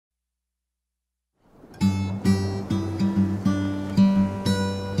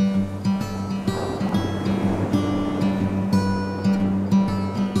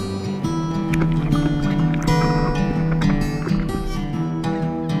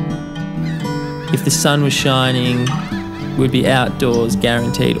If the sun was shining, we'd be outdoors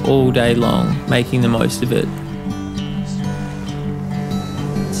guaranteed all day long, making the most of it.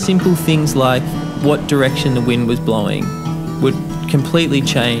 Simple things like what direction the wind was blowing would completely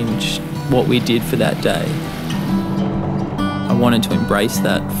change what we did for that day. I wanted to embrace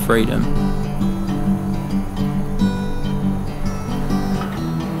that freedom.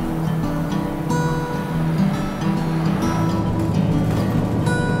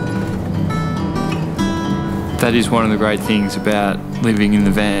 That is one of the great things about living in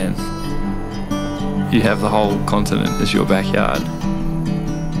the van. You have the whole continent as your backyard.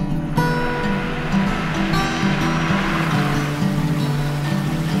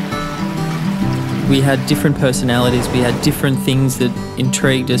 We had different personalities, we had different things that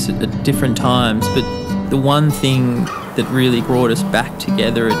intrigued us at different times, but the one thing that really brought us back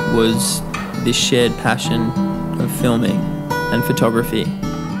together was this shared passion of filming and photography.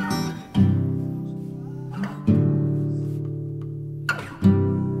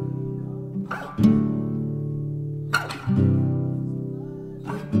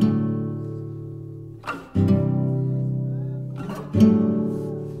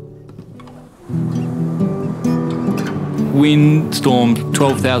 Windstorms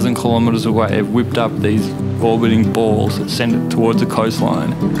 12,000 kilometres away have whipped up these orbiting balls that send it towards the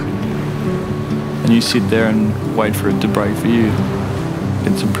coastline. And you sit there and wait for it to break for you.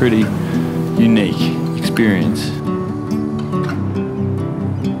 It's a pretty unique experience.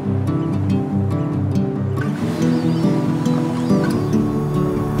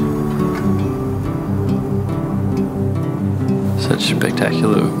 Such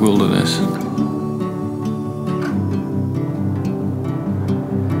spectacular wilderness.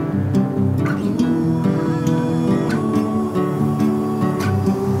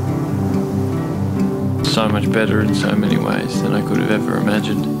 So much better in so many ways than I could have ever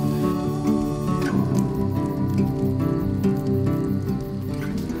imagined.